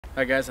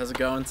Hi guys, how's it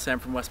going? Sam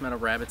from West Meadow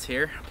Rabbits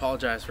here.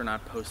 Apologize for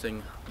not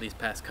posting these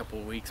past couple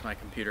of weeks. My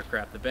computer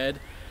crapped the bed,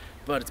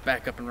 but it's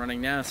back up and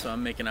running now, so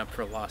I'm making up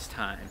for lost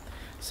time.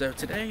 So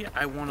today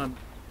I want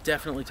to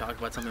definitely talk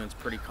about something that's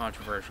pretty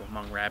controversial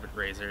among rabbit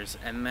raisers,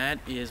 and that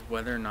is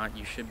whether or not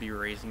you should be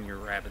raising your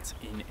rabbits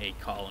in a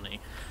colony.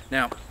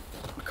 Now,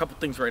 a couple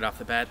things right off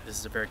the bat. This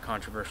is a very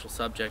controversial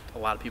subject. A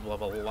lot of people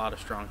have a lot of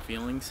strong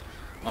feelings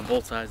on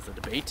both sides of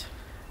the debate.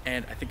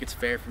 And I think it's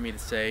fair for me to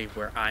say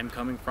where I'm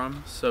coming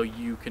from, so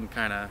you can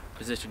kind of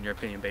position your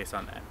opinion based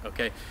on that,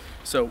 okay?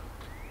 So,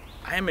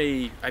 I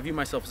view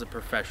myself as a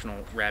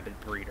professional rabbit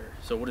breeder.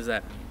 So what does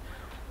that mean?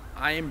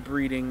 I am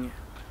breeding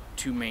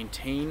to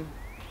maintain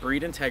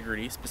breed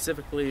integrity,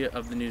 specifically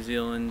of the New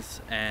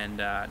Zealand's and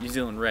New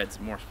Zealand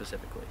Reds, more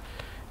specifically.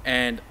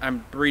 And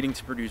I'm breeding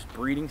to produce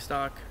breeding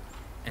stock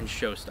and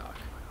show stock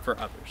for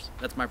others.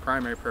 That's my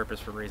primary purpose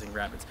for raising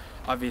rabbits.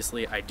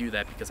 Obviously, I do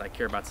that because I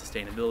care about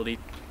sustainability,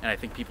 and I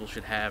think people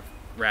should have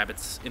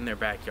rabbits in their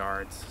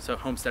backyards. So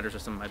homesteaders are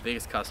some of my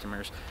biggest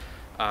customers,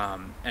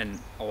 and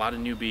a lot of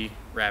newbie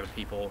rabbit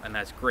people, and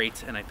that's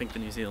great, and I think the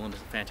New Zealand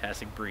is a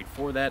fantastic breed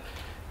for that,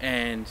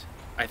 and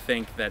I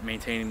think that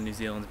maintaining New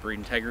Zealand's breed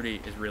integrity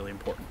is really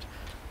important.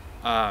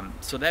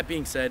 So that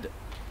being said,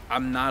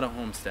 I'm not a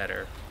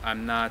homesteader.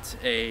 I'm not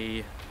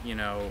a,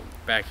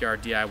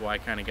 backyard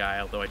DIY kind of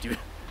guy, although I do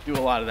a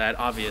lot of that,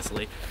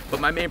 obviously, but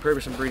my main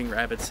purpose in breeding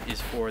rabbits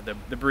is for the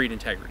breed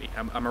integrity.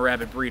 I'm a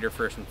rabbit breeder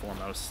first and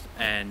foremost,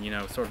 and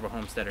sort of a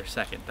homesteader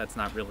second. That's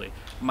not really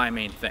my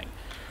main thing.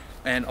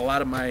 And a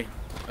lot of my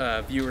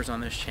viewers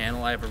on this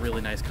channel, I have a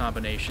really nice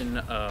combination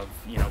of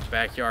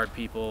backyard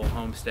people,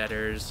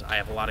 homesteaders. I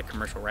have a lot of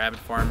commercial rabbit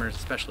farmers,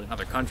 especially in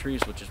other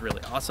countries, which is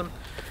really awesome.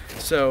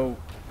 So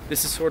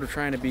this is sort of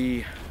trying to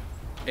be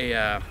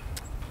a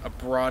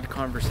broad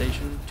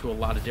conversation to a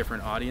lot of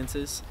different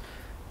audiences,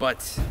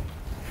 but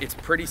it's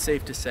pretty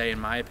safe to say, in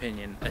my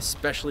opinion,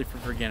 especially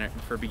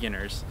for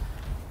beginners,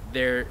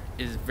 there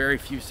is very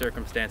few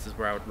circumstances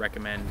where I would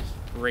recommend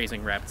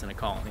raising rabbits in a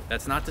colony.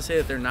 That's not to say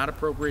that they're not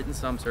appropriate in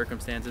some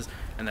circumstances,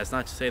 and that's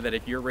not to say that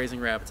if you're raising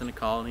rabbits in a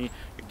colony,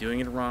 you're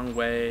doing it the wrong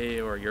way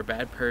or you're a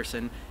bad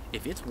person.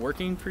 If it's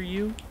working for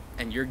you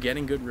and you're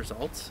getting good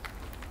results,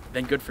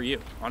 then good for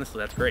you. Honestly,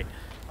 that's great.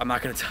 I'm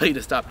not going to tell you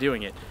to stop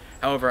doing it.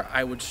 However,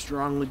 I would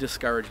strongly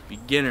discourage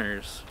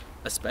beginners,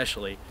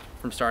 especially,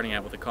 from starting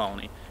out with a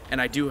colony.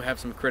 And I do have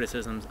some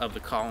criticisms of the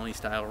colony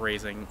style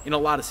raising in a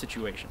lot of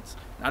situations.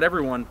 Not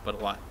everyone, but a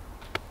lot.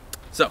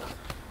 So,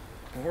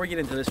 before we get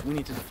into this, we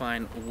need to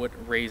define what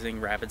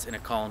raising rabbits in a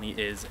colony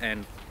is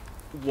and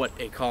what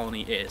a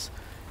colony is.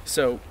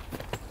 So,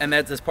 and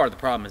that's part of the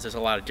problem, is there's a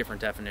lot of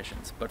different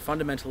definitions. But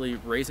fundamentally,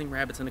 raising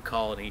rabbits in a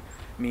colony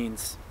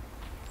means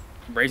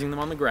raising them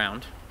on the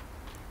ground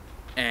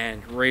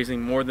and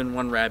raising more than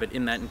one rabbit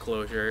in that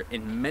enclosure,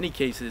 in many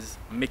cases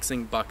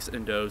mixing bucks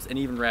and does, and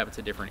even rabbits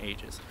at different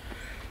ages.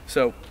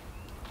 So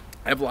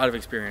I have a lot of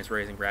experience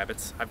raising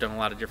rabbits. I've done a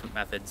lot of different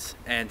methods,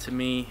 and to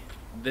me,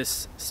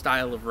 this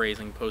style of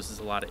raising poses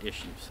a lot of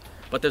issues.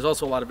 But there's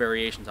also a lot of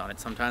variations on it.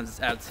 Sometimes it's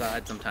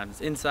outside, sometimes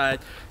it's inside,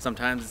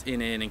 sometimes it's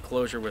in an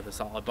enclosure with a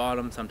solid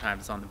bottom,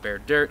 sometimes it's on the bare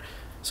dirt.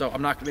 So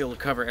I'm not going to be able to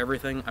cover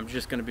everything. I'm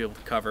just going to be able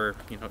to cover,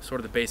 sort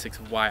of the basics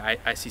of why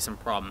I see some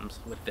problems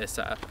with this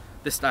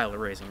style of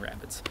raising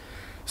rabbits.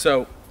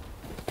 So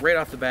right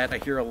off the bat, I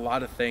hear a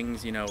lot of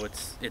things,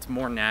 it's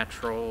more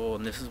natural,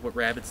 and this is what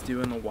rabbits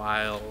do in the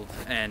wild,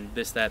 and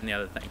this, that, and the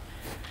other thing.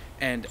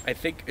 And I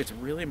think it's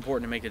really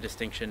important to make a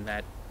distinction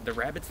that the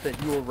rabbits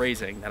that you are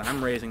raising, that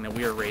I'm raising, that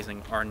we are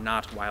raising, are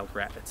not wild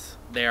rabbits.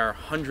 They are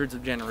hundreds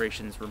of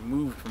generations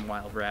removed from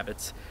wild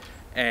rabbits,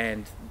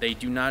 and they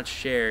do not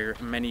share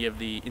many of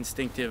the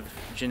instinctive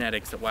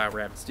genetics that wild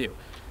rabbits do.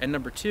 And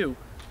number two,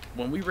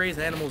 when we raise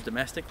animals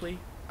domestically,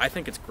 I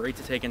think it's great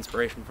to take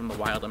inspiration from the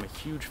wild. I'm a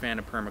huge fan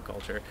of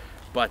permaculture,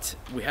 but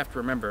we have to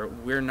remember,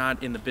 we're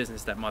not in the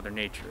business that Mother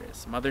Nature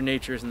is. Mother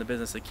Nature is in the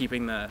business of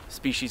keeping the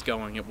species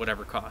going at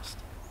whatever cost.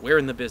 We're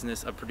in the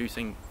business of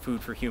producing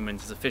food for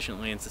humans as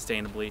efficiently and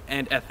sustainably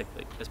and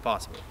ethically as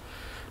possible.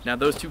 Now,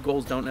 those two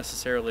goals don't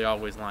necessarily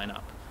always line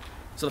up.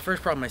 So the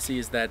first problem I see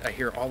is that I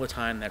hear all the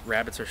time that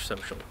rabbits are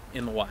social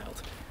in the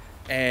wild.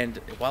 And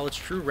while it's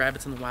true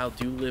rabbits in the wild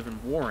do live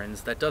in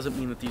warrens, that doesn't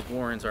mean that these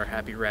warrens are a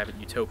happy rabbit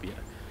utopia.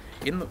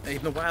 In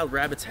the wild,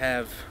 rabbits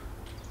have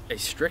a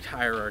strict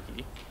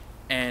hierarchy,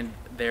 and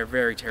they're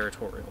very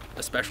territorial,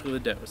 especially the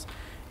does.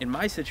 In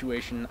my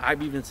situation,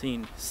 I've even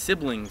seen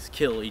siblings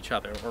kill each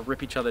other or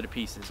rip each other to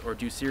pieces or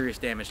do serious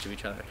damage to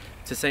each other,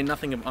 to say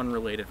nothing of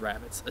unrelated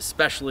rabbits,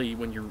 especially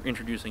when you're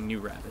introducing new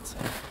rabbits.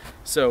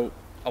 So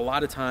a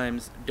lot of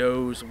times,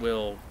 does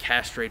will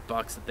castrate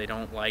bucks that they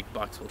don't like.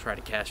 Bucks will try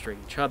to castrate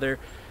each other.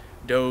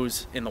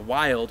 Does in the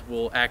wild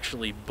will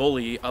actually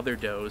bully other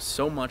does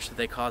so much that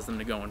they cause them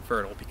to go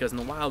infertile, because in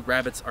the wild,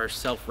 rabbits are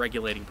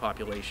self-regulating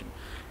population,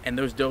 and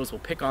those does will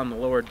pick on the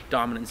lower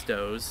dominance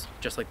does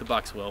just like the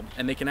bucks will,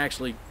 and they can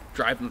actually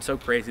drive them so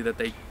crazy that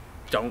they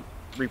don't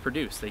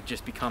reproduce. They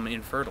just become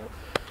infertile.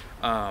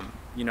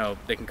 You know,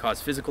 they can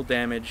cause physical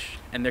damage,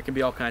 and there can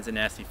be all kinds of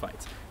nasty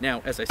fights.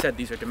 Now, as I said,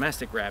 these are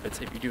domestic rabbits.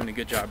 If you're doing a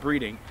good job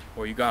breeding,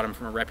 or you got them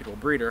from a reputable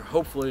breeder,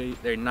 hopefully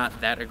they're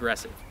not that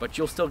aggressive. But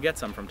you'll still get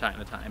some from time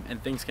to time,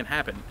 and things can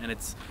happen. And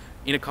it's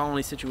in a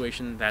colony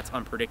situation that's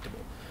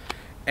unpredictable.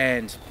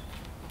 And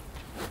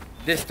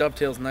this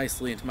dovetails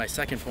nicely into my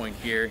second point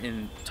here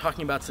in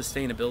talking about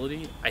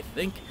sustainability. I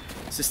think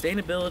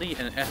sustainability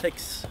and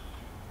ethics,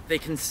 they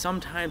can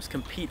sometimes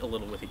compete a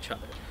little with each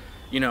other.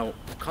 You know,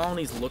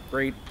 colonies look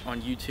great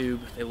on YouTube.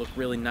 They look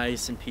really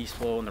nice and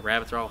peaceful, and the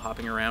rabbits are all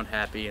hopping around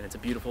happy, and it's a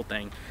beautiful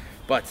thing.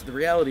 But the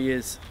reality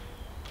is,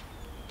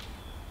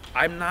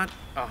 I'm not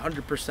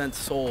 100%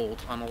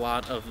 sold on a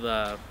lot of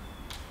the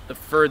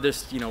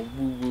furthest, you know,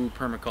 woo-woo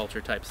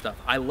permaculture type stuff.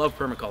 I love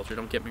permaculture,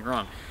 don't get me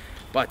wrong.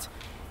 But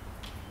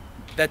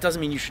that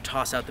doesn't mean you should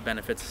toss out the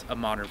benefits of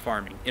modern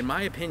farming. In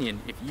my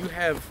opinion, if you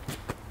have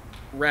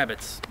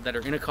rabbits that are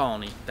in a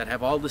colony that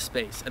have all this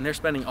space and they're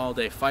spending all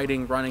day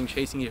fighting, running,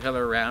 chasing each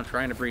other around,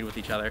 trying to breed with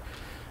each other,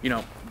 you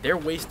know, they're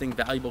wasting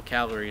valuable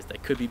calories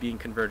that could be being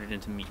converted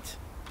into meat.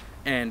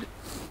 And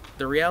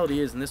the reality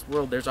is, in this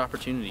world, there's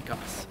opportunity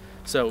costs.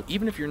 So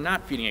even if you're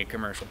not feeding a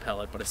commercial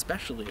pellet, but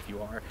especially if you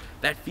are,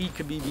 that feed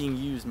could be being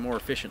used more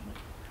efficiently,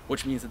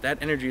 which means that that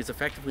energy is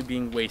effectively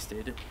being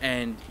wasted,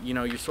 and you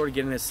know, you're sort of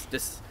getting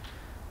this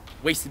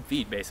wasted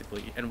feed,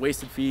 basically. And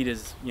wasted feed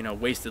is, you know,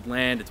 wasted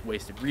land, it's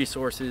wasted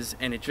resources,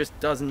 and it just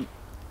doesn't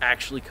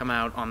actually come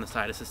out on the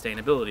side of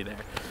sustainability there.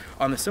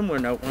 On the similar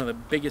note, one of the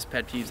biggest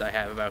pet peeves I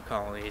have about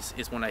colonies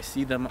is when I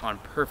see them on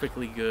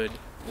perfectly good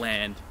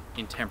land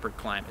in temperate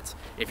climates.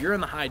 If you're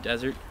in the high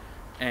desert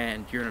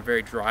and you're in a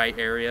very dry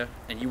area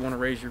and you want to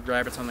raise your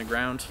rabbits on the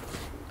ground,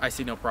 I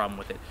see no problem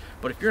with it.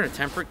 But if you're in a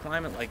temperate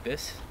climate like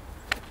this,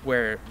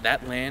 where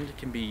that land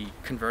can be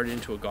converted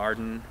into a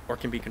garden or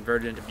can be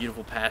converted into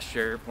beautiful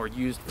pasture or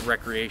used for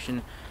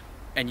recreation,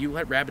 and you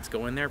let rabbits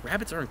go in there,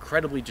 rabbits are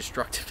incredibly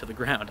destructive to the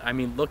ground. I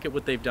mean, look at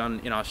what they've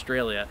done in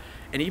Australia,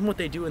 and even what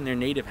they do in their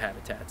native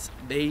habitats.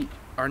 They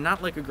are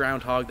not like a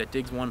groundhog that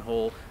digs one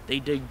hole. They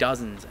dig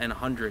dozens and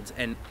hundreds,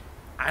 and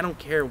I don't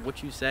care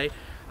what you say,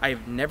 I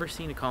have never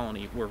seen a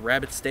colony where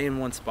rabbits stay in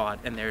one spot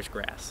and there's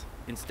grass.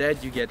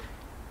 Instead, you get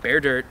bare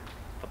dirt,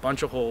 a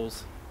bunch of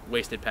holes,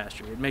 wasted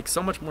pasture. It makes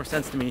so much more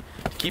sense to me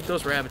to keep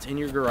those rabbits in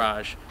your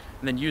garage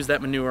and then use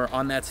that manure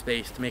on that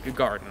space to make a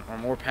garden or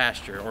more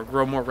pasture or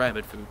grow more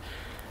rabbit food.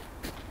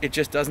 It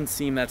just doesn't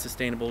seem that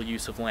sustainable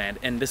use of land.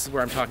 And this is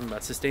where I'm talking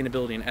about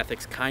sustainability and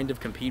ethics kind of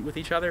compete with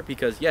each other,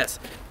 because yes,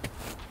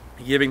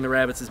 giving the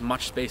rabbits as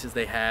much space as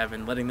they have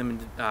and letting them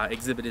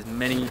exhibit as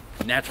many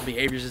natural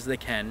behaviors as they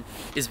can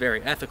is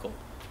very ethical.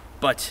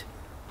 But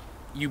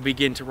you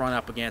begin to run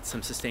up against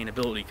some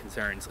sustainability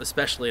concerns,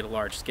 especially at a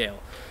large scale.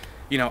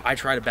 You know, I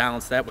try to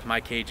balance that with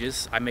my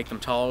cages. I make them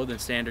taller than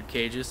standard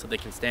cages so they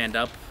can stand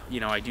up. You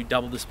know, I do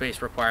double the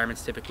space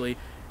requirements typically,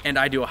 and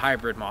I do a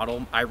hybrid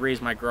model. I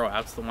raise my grow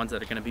outs, the ones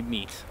that are going to be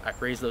meat. I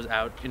raise those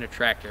out in a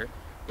tractor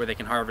where they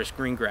can harvest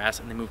green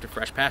grass and they move to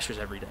fresh pastures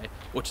every day,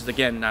 which is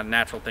again not a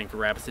natural thing for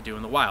rabbits to do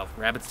in the wild.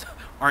 Rabbits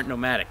aren't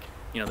nomadic.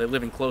 You know, they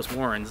live in close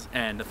warrens,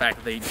 and the fact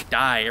that they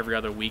die every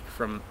other week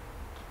from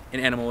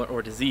an animal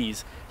or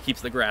disease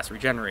keeps the grass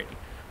regenerating.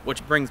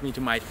 Which brings me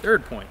to my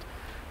third point.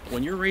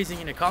 When you're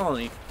raising in a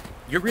colony,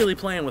 you're really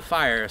playing with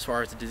fire as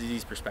far as the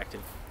disease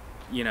perspective,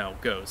 you know,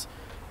 goes.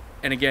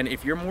 And again,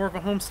 if you're more of a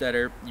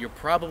homesteader, you're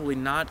probably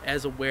not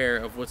as aware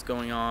of what's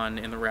going on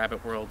in the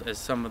rabbit world as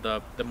some of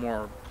the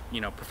more,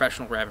 you know,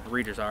 professional rabbit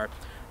breeders are.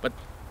 But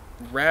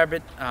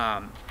rabbit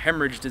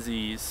hemorrhage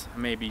disease, I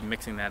may be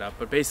mixing that up,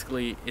 but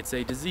basically it's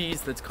a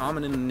disease that's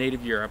common in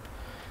native Europe,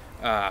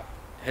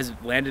 has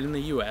landed in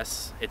the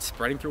US, it's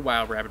spreading through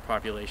wild rabbit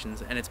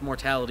populations, and its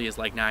mortality is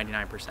like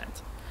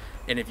 99%.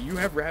 And if you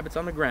have rabbits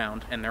on the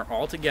ground and they're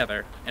all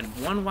together and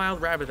one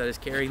wild rabbit that is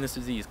carrying this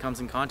disease comes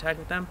in contact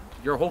with them,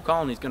 your whole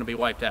colony is going to be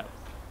wiped out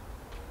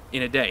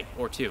in a day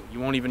or two.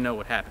 You won't even know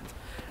what happens.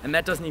 And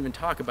that doesn't even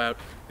talk about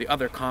the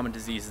other common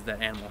diseases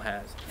that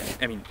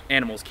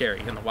animals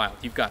carry in the wild.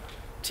 You've got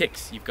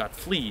ticks, you've got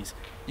fleas,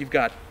 you've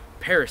got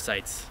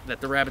parasites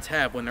that the rabbits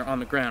have when they're on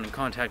the ground in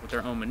contact with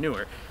their own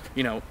manure,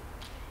 you know.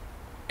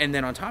 And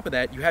then on top of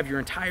that, you have your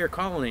entire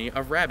colony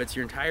of rabbits,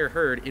 your entire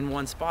herd in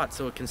one spot,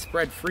 so it can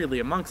spread freely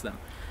amongst them.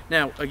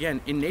 Now,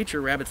 again, in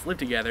nature, rabbits live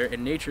together,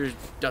 and nature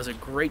does a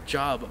great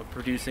job of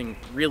producing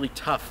really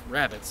tough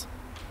rabbits.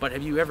 But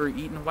have you ever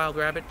eaten a wild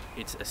rabbit?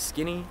 It's a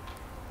skinny,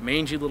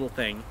 mangy little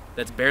thing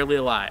that's barely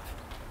alive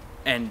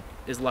and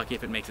is lucky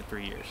if it makes it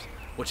 3 years,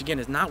 which again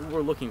is not what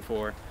we're looking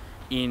for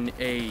in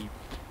a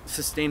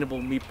sustainable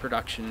meat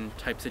production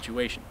type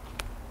situation.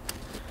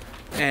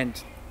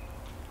 And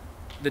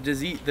the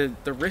disease,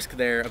 the risk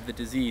there of the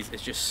disease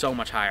is just so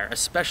much higher,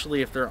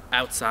 especially if they're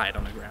outside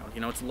on the ground. You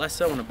know, it's less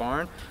so in a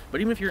barn,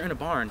 but even if you're in a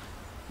barn,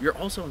 you're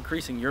also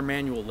increasing your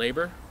manual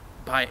labor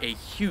by a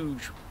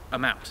huge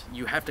amount.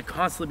 You have to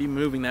constantly be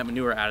moving that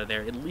manure out of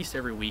there at least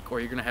every week, or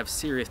you're going to have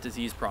serious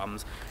disease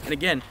problems. And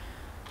again,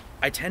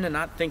 I tend to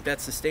not think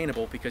that's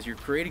sustainable, because you're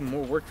creating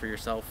more work for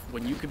yourself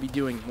when you could be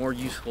doing more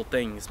useful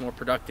things, more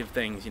productive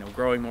things, you know,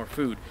 growing more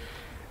food.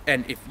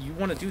 And if you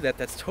want to do that,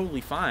 that's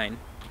totally fine,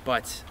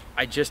 but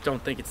I just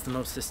don't think it's the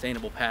most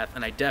sustainable path,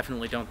 and I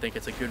definitely don't think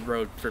it's a good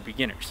road for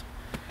beginners.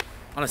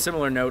 On a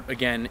similar note,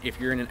 again, if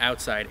you're in an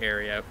outside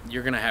area,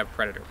 you're going to have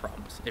predator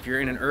problems. If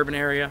you're in an urban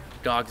area,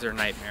 dogs are a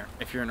nightmare.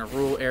 If you're in a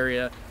rural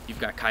area, you've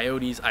got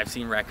coyotes. I've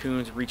seen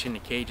raccoons reach into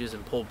cages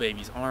and pull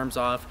babies' arms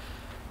off.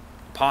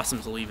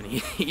 Possums will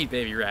even eat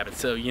baby rabbits.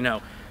 So, you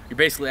know, you're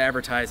basically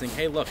advertising,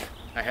 hey, look,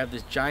 I have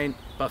this giant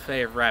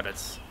buffet of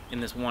rabbits in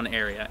this one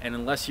area, and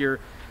unless your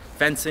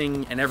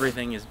fencing and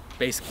everything is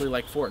basically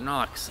like Fort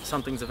Knox,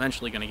 something's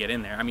eventually going to get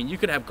in there. I mean, you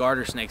could have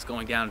garter snakes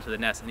going down into the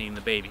nest and eating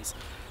the babies.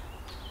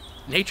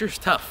 Nature's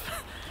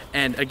tough.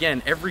 And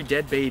again, every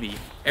dead baby,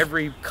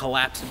 every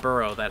collapsed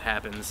burrow that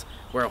happens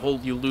where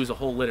you lose a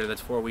whole litter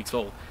that's 4 weeks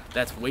old,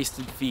 that's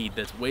wasted feed,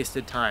 that's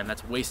wasted time,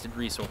 that's wasted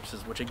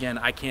resources, which again,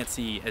 I can't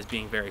see as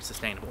being very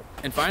sustainable.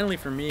 And finally,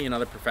 for me and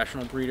other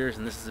professional breeders,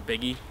 and this is a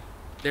biggie,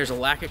 there's a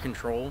lack of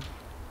control,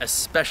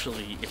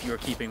 especially if you're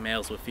keeping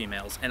males with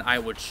females. And I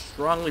would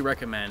strongly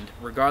recommend,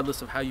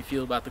 regardless of how you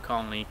feel about the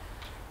colony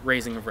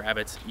raising of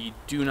rabbits, you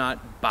do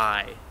not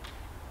buy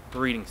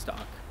breeding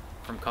stock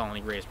from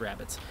colony raised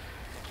rabbits.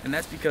 And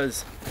that's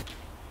because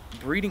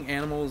breeding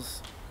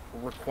animals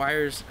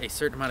requires a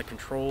certain amount of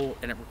control,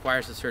 and it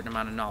requires a certain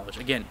amount of knowledge.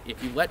 Again,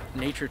 if you let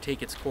nature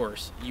take its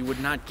course, you would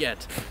not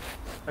get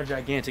a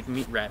gigantic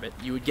meat rabbit.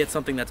 You would get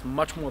something that's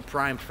much more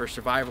primed for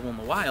survival in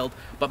the wild,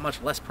 but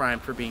much less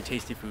primed for being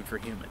tasty food for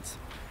humans,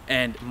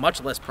 and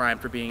much less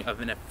primed for being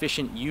an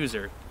efficient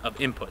user of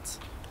inputs,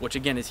 which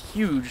again is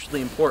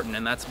hugely important.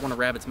 And that's one of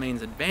rabbits' main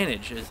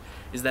advantages,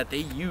 is that they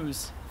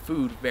use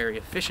food very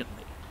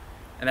efficiently,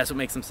 and that's what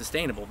makes them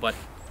sustainable. But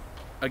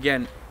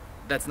again,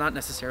 that's not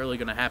necessarily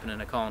going to happen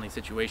in a colony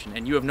situation,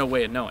 and you have no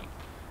way of knowing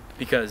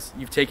because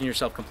you've taken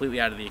yourself completely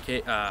out of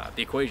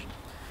the equation.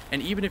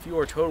 And even if you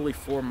are totally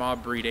for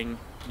mob breeding,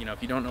 you know,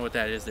 if you don't know what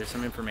that is, there's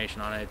some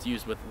information on it. It's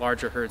used with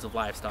larger herds of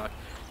livestock.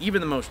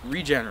 Even the most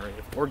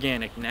regenerative,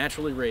 organic,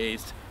 naturally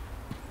raised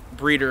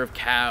breeder of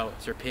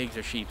cows or pigs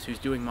or sheep who's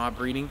doing mob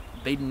breeding,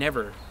 they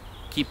never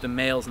keep the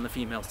males and the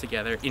females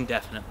together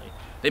indefinitely.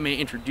 They may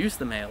introduce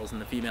the males and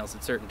the females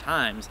at certain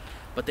times,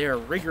 but they are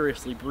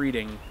rigorously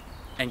breeding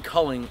and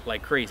culling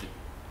like crazy,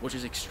 which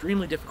is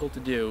extremely difficult to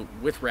do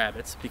with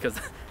rabbits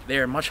because they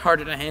are much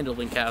harder to handle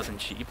than cows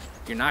and sheep.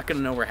 You're not going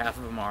to know where half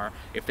of them are.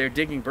 If they're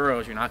digging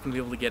burrows, you're not going to be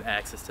able to get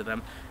access to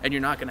them, and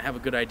you're not going to have a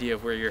good idea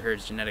of where your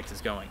herd's genetics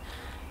is going.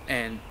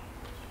 And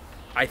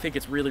I think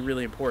it's really,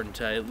 really important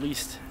to at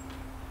least,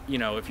 you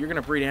know, if you're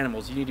going to breed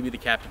animals, you need to be the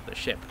captain of the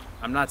ship.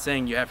 I'm not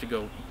saying you have to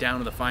go down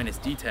to the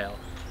finest detail,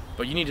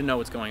 but you need to know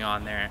what's going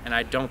on there, and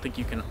I don't think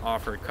you can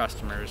offer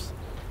customers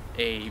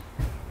a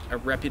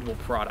reputable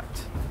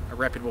product, a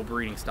reputable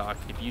breeding stock,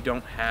 if you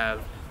don't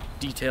have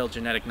detailed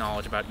genetic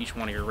knowledge about each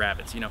one of your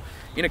rabbits. You know,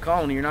 in a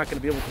colony, you're not going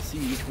to be able to see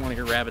each one of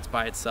your rabbits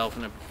by itself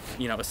and,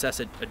 you know, assess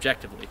it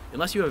objectively,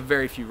 unless you have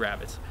very few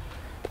rabbits,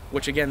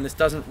 which again, this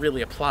doesn't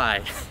really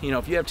apply. You know,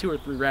 if you have 2 or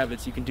 3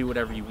 rabbits, you can do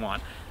whatever you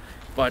want.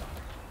 But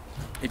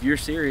if you're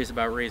serious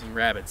about raising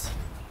rabbits,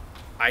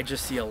 I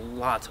just see a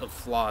lot of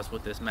flaws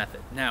with this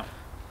method. Now,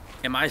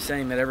 am I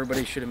saying that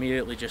everybody should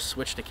immediately just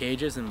switch to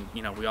cages and,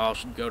 you know, we all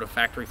should go to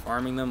factory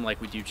farming them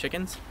like we do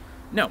chickens?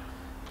 No.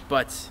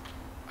 But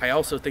I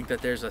also think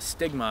that there's a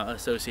stigma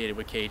associated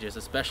with cages,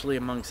 especially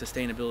among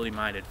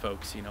sustainability-minded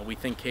folks. You know, we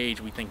think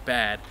cage, we think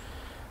bad.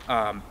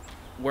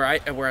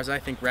 Whereas I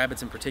think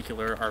rabbits in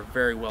particular are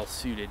very well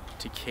suited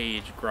to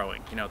cage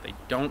growing. You know, they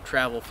don't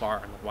travel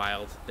far in the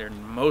wild.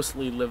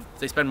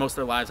 They spend most of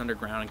their lives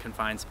underground in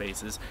confined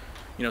spaces.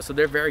 You know, so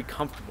they're very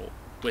comfortable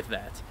with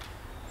that.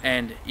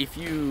 And if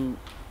you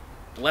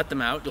let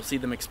them out, you'll see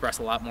them express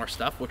a lot more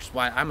stuff, which is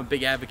why I'm a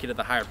big advocate of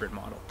the hybrid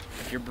model.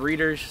 If your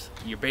breeders,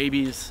 your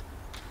babies,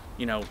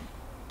 you know,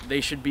 they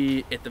should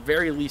be at the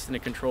very least in a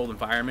controlled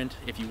environment.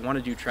 If you want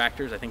to do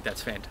tractors, I think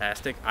that's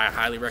fantastic. I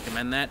highly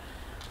recommend that.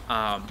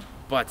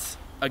 But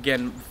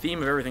again, the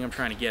theme of everything I'm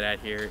trying to get at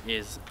here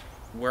is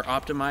we're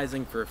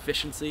optimizing for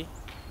efficiency,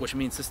 which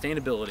means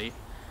sustainability,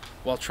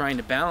 while trying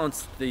to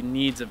balance the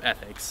needs of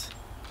ethics.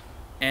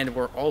 And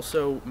we're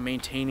also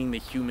maintaining the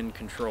human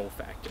control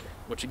factor,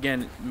 which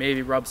again,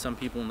 maybe rubs some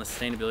people in the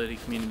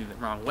sustainability community the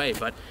wrong way,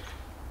 but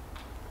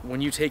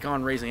when you take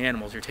on raising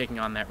animals, you're taking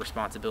on that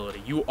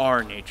responsibility. You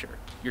are nature.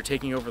 You're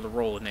taking over the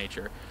role of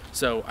nature.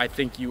 So I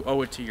think you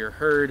owe it to your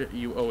herd,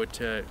 you owe it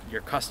to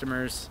your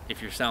customers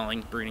if you're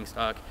selling breeding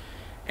stock,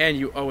 and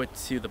you owe it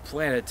to the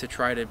planet to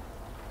try to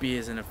be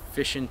as an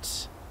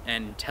efficient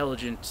and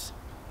intelligent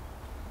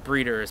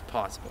breeder as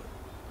possible.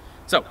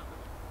 So,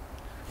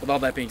 with all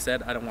that being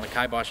said, I don't want to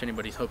kibosh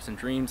anybody's hopes and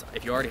dreams.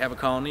 If you already have a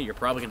colony, you're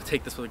probably going to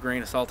take this with a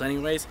grain of salt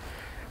anyways.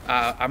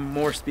 I'm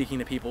more speaking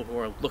to people who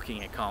are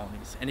looking at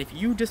colonies. And if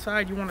you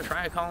decide you want to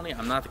try a colony,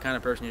 I'm not the kind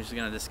of person who's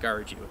going to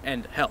discourage you.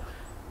 And hell,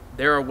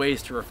 there are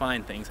ways to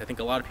refine things. I think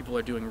a lot of people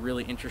are doing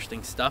really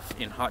interesting stuff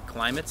in hot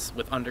climates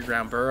with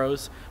underground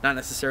burrows. Not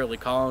necessarily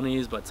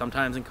colonies, but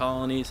sometimes in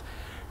colonies.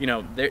 You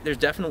know, there's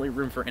definitely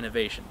room for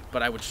innovation.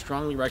 But I would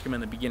strongly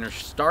recommend the beginner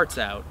starts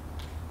out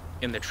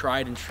in the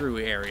tried and true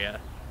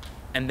area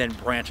and then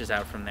branches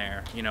out from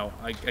there. You know,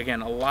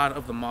 again, a lot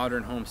of the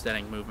modern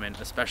homesteading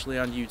movement, especially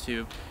on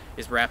YouTube,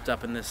 is wrapped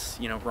up in this,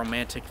 you know,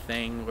 romantic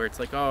thing where it's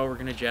like, oh, we're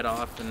gonna jet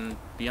off and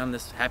be on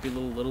this happy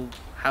little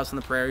house on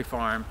the prairie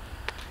farm,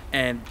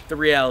 and the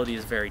reality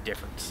is very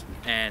different.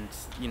 And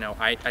you know,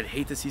 I'd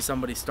hate to see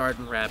somebody start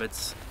in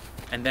rabbits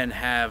and then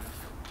have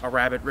a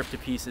rabbit ripped to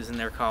pieces in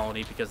their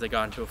colony because they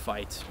got into a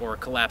fight, or a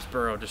collapsed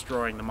burrow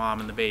destroying the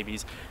mom and the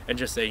babies, and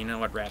just say, you know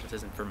what, rabbits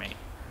isn't for me.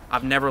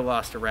 I've never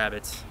lost a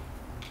rabbit,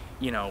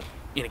 you know,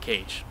 in a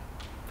cage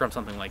from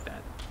something like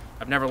that.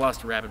 I've never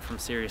lost a rabbit from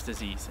serious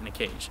disease in a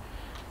cage.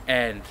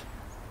 And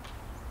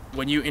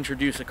when you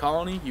introduce a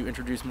colony, you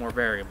introduce more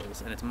variables,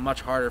 and it's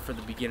much harder for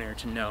the beginner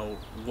to know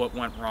what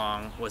went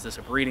wrong. Was this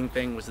a breeding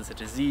thing? Was this a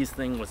disease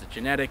thing? Was it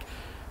genetic?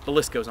 The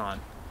list goes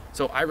on.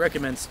 So I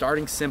recommend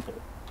starting simple,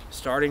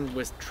 starting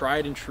with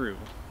tried and true,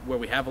 where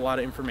we have a lot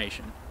of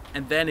information.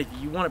 And then if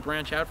you want to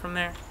branch out from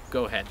there,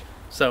 go ahead.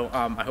 So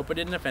I hope I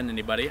didn't offend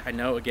anybody. I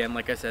know, again,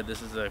 like I said,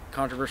 this is a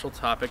controversial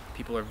topic.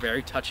 People are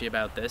very touchy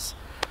about this.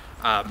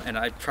 And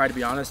I try to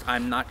be honest,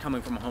 I'm not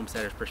coming from a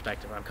homesteader's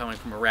perspective. I'm coming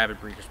from a rabbit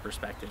breeder's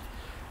perspective.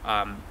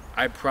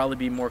 I'd probably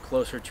be more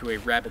closer to a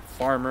rabbit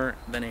farmer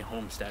than a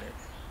homesteader.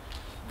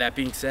 That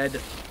being said,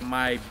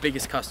 my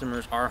biggest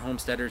customers are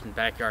homesteaders and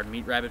backyard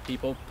meat rabbit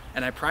people,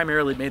 and I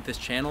primarily made this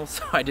channel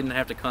so I didn't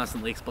have to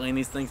constantly explain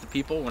these things to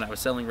people when I was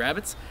selling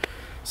rabbits.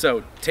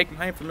 So take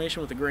my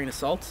information with a grain of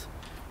salt,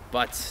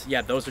 but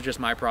yeah, those are just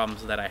my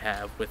problems that I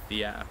have with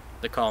the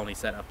colony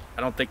setup.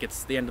 I don't think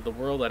it's the end of the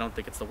world. I don't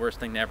think it's the worst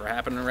thing to ever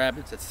happen to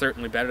rabbits. It's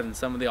certainly better than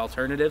some of the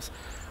alternatives,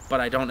 but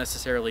I don't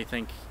necessarily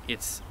think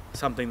it's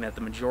something that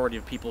the majority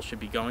of people should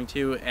be going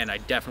to, and I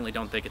definitely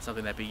don't think it's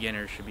something that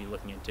beginners should be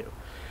looking into.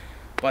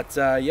 But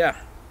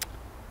yeah,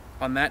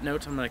 on that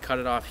note, I'm going to cut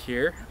it off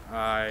here.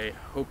 I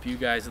hope you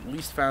guys at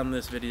least found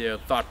this video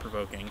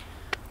thought-provoking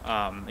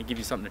and give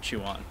you something to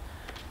chew on.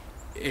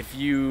 If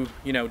you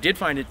did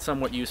find it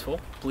somewhat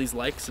useful, please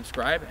like,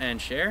 subscribe, and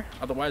share.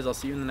 Otherwise, I'll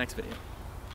see you in the next video.